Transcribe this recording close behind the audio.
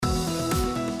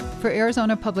For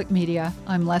Arizona Public Media,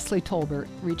 I'm Leslie Tolbert,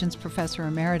 Regents Professor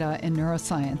Emerita in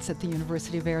Neuroscience at the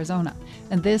University of Arizona,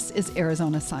 and this is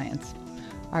Arizona Science.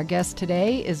 Our guest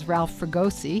today is Ralph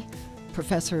Fregosi,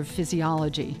 Professor of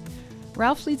Physiology.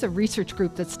 Ralph leads a research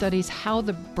group that studies how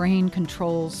the brain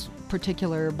controls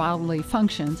particular bodily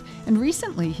functions, and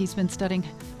recently he's been studying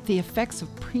the effects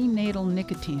of prenatal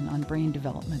nicotine on brain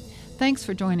development. Thanks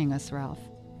for joining us, Ralph.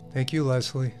 Thank you,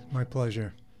 Leslie. My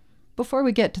pleasure. Before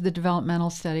we get to the developmental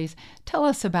studies, tell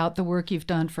us about the work you've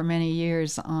done for many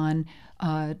years on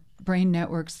brain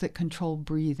networks that control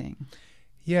breathing.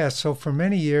 Yeah, so for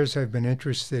many years I've been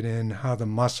interested in how the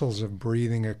muscles of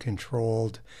breathing are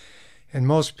controlled. And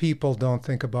most people don't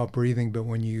think about breathing, but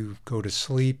when you go to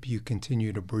sleep, you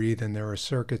continue to breathe, and there are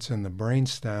circuits in the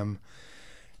brainstem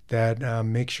that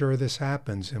make sure this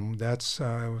happens. And that's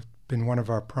been one of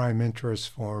our prime interests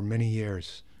for many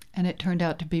years. And it turned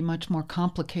out to be much more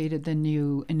complicated than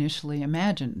you initially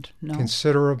imagined, no?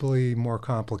 Considerably more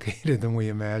complicated than we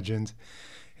imagined.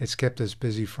 It's kept us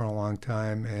busy for a long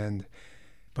time, and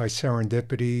by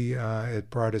serendipity, it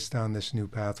brought us down this new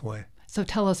pathway. So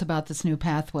tell us about this new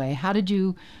pathway. How did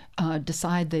you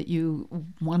decide that you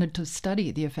wanted to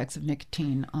study the effects of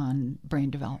nicotine on brain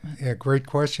development? Yeah, great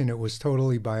question. It was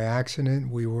totally by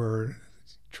accident. We were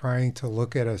trying to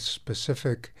look at a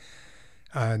specific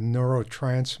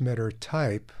neurotransmitter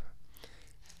type,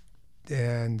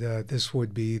 and this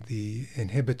would be the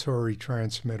inhibitory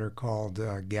transmitter called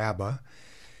GABA,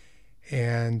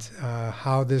 and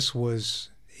how this was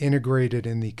integrated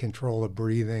in the control of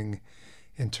breathing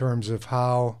in terms of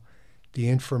how the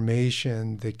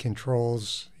information that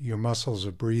controls your muscles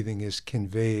of breathing is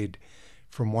conveyed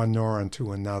from one neuron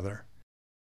to another.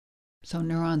 So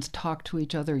neurons talk to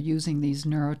each other using these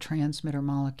neurotransmitter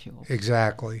molecules.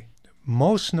 Exactly.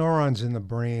 Most neurons in the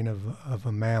brain of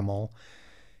a mammal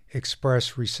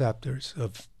express receptors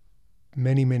of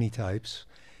many, many types.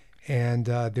 And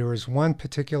there is one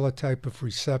particular type of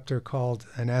receptor called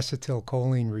an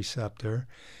acetylcholine receptor.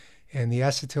 And the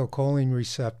acetylcholine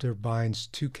receptor binds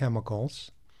two chemicals.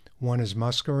 One is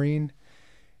muscarine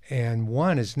and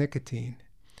one is nicotine.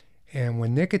 And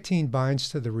when nicotine binds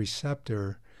to the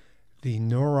receptor, the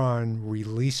neuron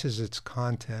releases its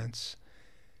contents,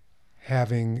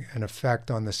 having an effect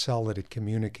on the cell that it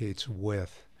communicates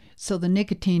with. So the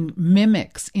nicotine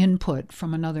mimics input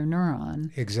from another neuron.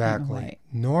 Exactly.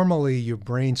 Normally, your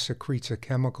brain secretes a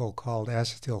chemical called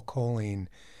acetylcholine,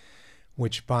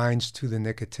 which binds to the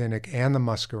nicotinic and the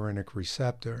muscarinic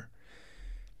receptor.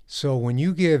 So when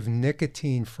you give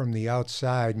nicotine from the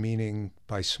outside, meaning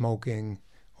by smoking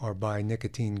or by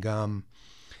nicotine gum,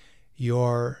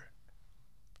 you're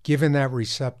giving that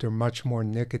receptor much more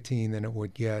nicotine than it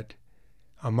would get,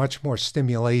 much more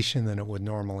stimulation than it would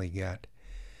normally get.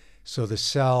 So the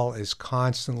cell is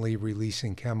constantly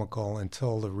releasing chemical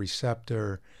until the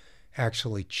receptor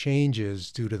actually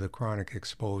changes due to the chronic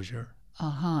exposure.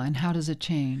 And how does it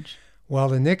change? Well,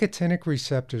 the nicotinic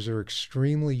receptors are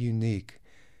extremely unique.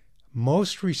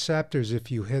 Most receptors, if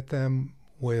you hit them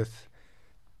with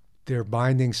their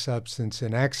binding substance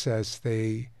in excess,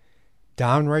 they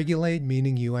downregulate,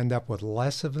 meaning you end up with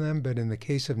less of them, but in the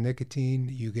case of nicotine,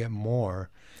 you get more.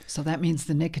 So that means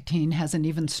the nicotine has an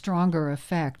even stronger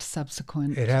effect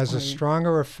subsequent. It has a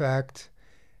stronger effect,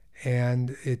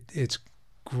 and it's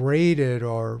graded,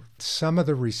 or some of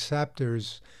the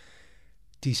receptors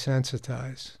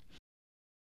desensitize.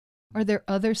 Are there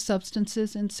other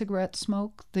substances in cigarette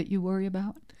smoke that you worry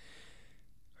about?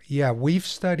 Yeah, we've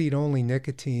studied only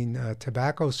nicotine.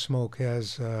 Tobacco smoke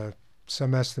has,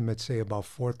 some estimates say, about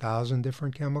 4,000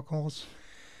 different chemicals.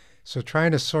 So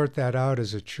trying to sort that out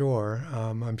is a chore.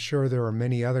 I'm sure there are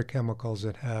many other chemicals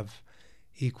that have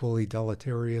equally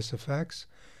deleterious effects,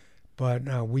 but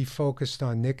we focused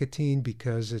on nicotine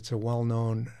because it's a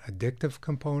well-known addictive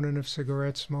component of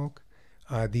cigarette smoke.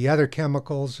 The other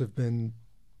chemicals have been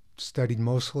studied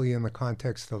mostly in the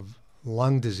context of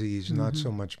lung disease, not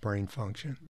so much brain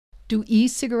function. Do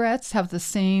e-cigarettes have the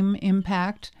same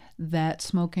impact that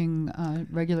smoking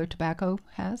regular tobacco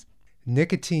has?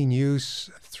 Nicotine use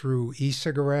through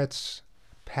e-cigarettes,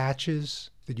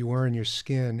 patches that you wear in your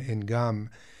skin, and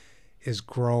gum is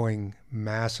growing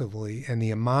massively. And the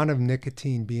amount of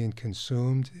nicotine being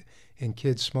consumed in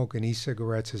kids smoking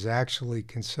e-cigarettes is actually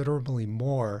considerably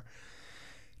more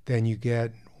than you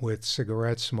get with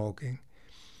cigarette smoking.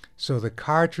 So the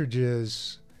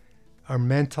cartridges are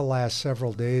meant to last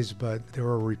several days, but there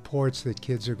are reports that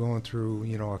kids are going through,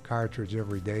 a cartridge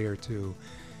every day or two,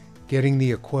 getting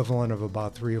the equivalent of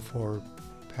about 3 or 4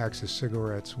 packs of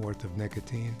cigarettes worth of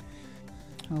nicotine.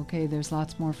 Okay, there's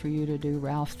lots more for you to do,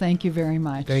 Ralph. Thank you very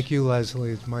much. Thank you,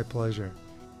 Leslie. It's my pleasure.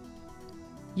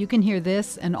 You can hear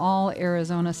this and all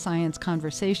Arizona Science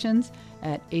conversations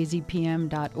at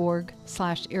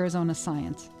azpm.org/Arizona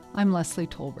Science. I'm Leslie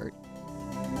Tolbert.